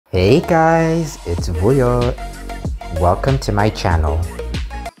Hey guys, it's Vuyo. Welcome to my channel.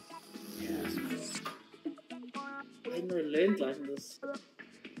 I never learned like this.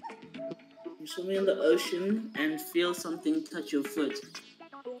 You swim in the ocean and feel something touch your foot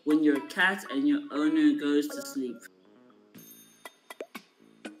when you're a cat and your owner goes to sleep.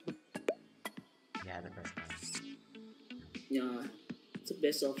 Yeah, the first one. Yeah, it's the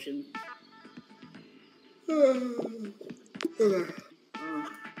best option.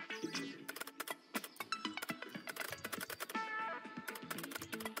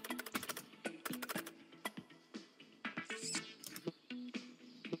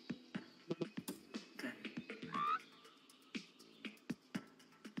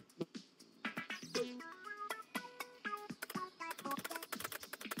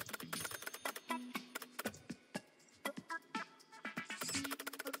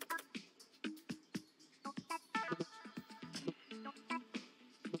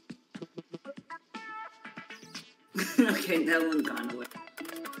 Okay, that one gone away.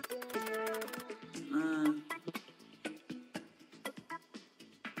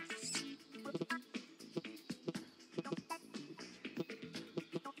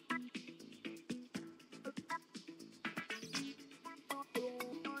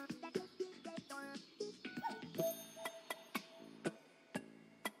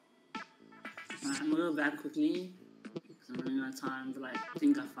 I'm gonna go back quickly because I'm running out of time, but I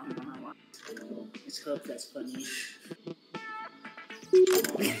think I found one I want. Let's hope that's funny.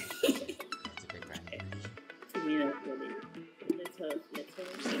 That's a big random. To me, that's funny. Let's hope. Let's hope.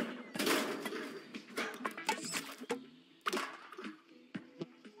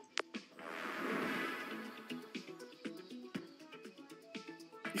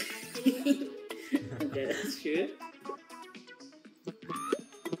 Okay, that's true.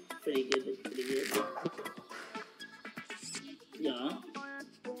 Pretty good, pretty good. Yeah.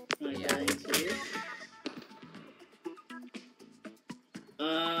 My Yeah. guy too.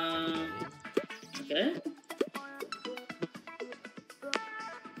 Okay.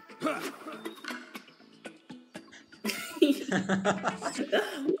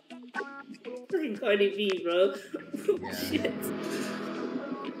 Fucking Cardi B, bro. Yeah. Shit.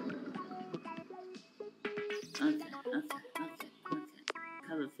 Okay.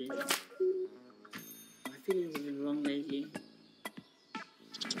 Have a feeling. My feelings have been wrong lately.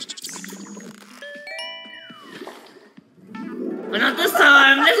 But not this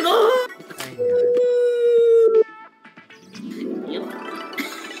time! Let's go! I know. Yep.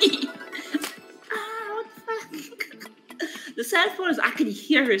 What the fuck? The sad part is I can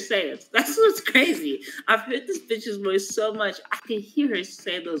hear her say it. That's what's crazy. I've heard this bitch's voice so much, I can hear her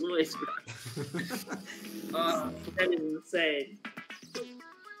say those words, bro. That is insane.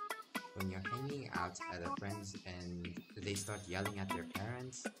 When you're hanging out at a friend's and they start yelling at their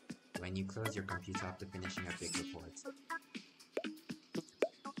parents, when you close your computer after finishing a big report.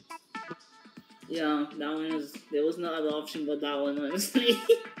 Yeah, that one is. There was no other option but that one, honestly.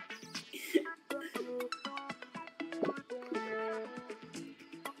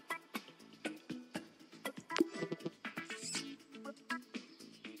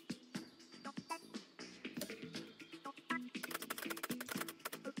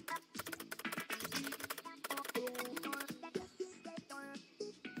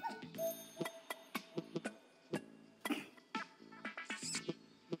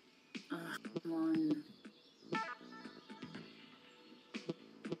 Come on.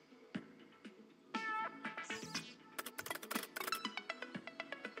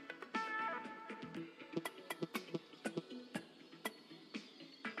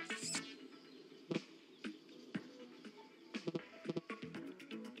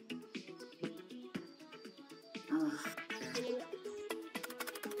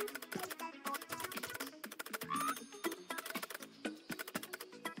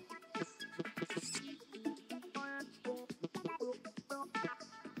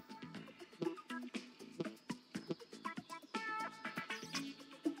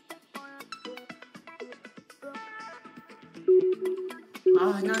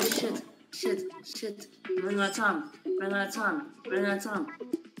 Oh no, shit. Running out of time.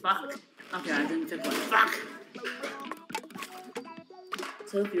 Fuck. Okay, I didn't pick one. Fuck!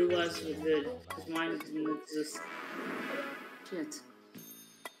 Let's hope your guys were good, because mine didn't exist. Shit.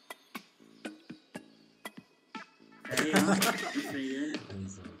 There you go. That's pretty good.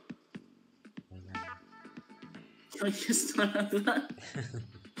 Can we just start over? That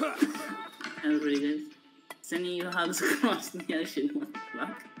was pretty good. Sending you hugs across the ocean. What the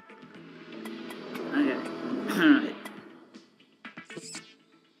fuck? Okay. Alright.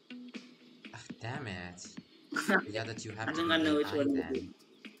 Damn it. The other two have I to think be I know which AI one it then. is.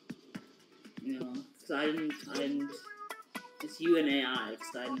 it's you and AI,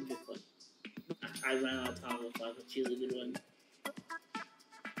 because I didn't pick one. I ran out of time if I could choose a good one.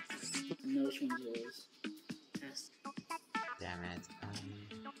 I know which one's yours. Yes. Damn it. Oh,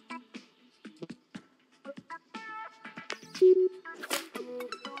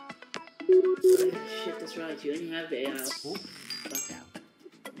 shit, that's right. You only have the AI. Oop. Down.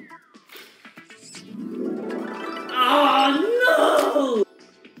 Oh, no!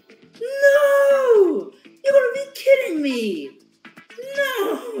 No! You're gonna be kidding me!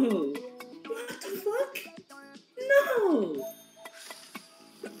 No! What the fuck? No!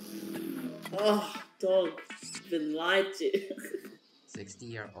 Oh, dog. Been lied to.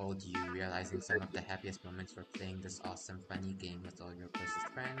 60-year-old you realizing some of the happiest moments were playing this awesome funny game with all your closest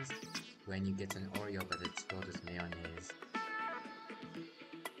friends when you get an Oreo but it's filled with mayonnaise.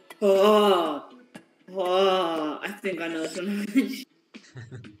 I think I know something.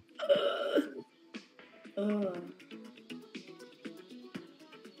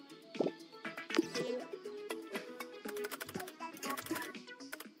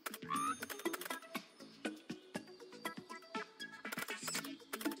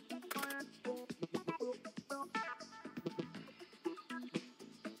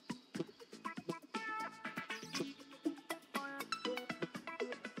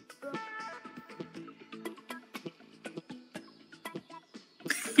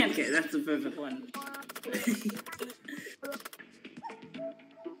 Okay, that's the perfect one.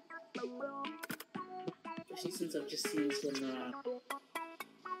 Especially since I've just seen this one around.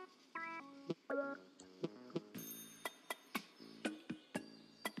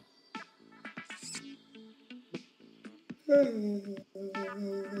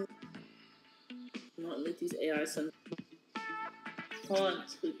 Not let these AI sons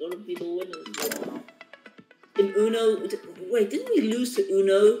can't. We've got to be the winners. In Uno, wait, didn't we lose to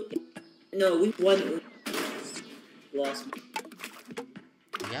Uno? No, we won Uno. Lost.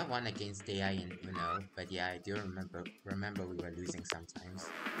 We have one against AI in Uno, but yeah, I do remember we were losing sometimes.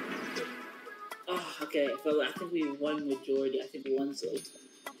 Oh, okay. But I think we won majority. I think one sold.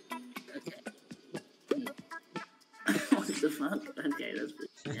 Okay. What the fuck? Okay, that's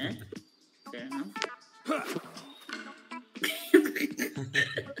pretty. Yeah. Fair enough.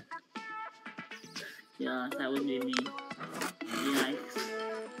 Yeah, that would be me. Yikes.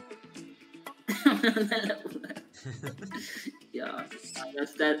 Yeah,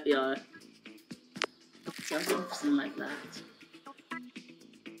 that's that. Yeah, something like that.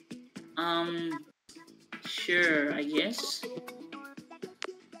 Sure, I guess.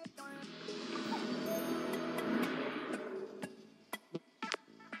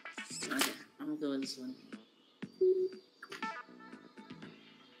 Okay, I'm gonna go with this one.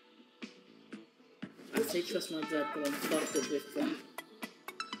 I say trust my gut, but I'm fucked up with them.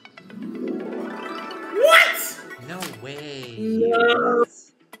 What? No way! No!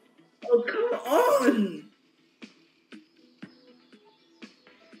 Oh, come on!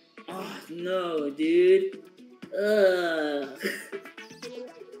 Oh, no, dude. Ugh.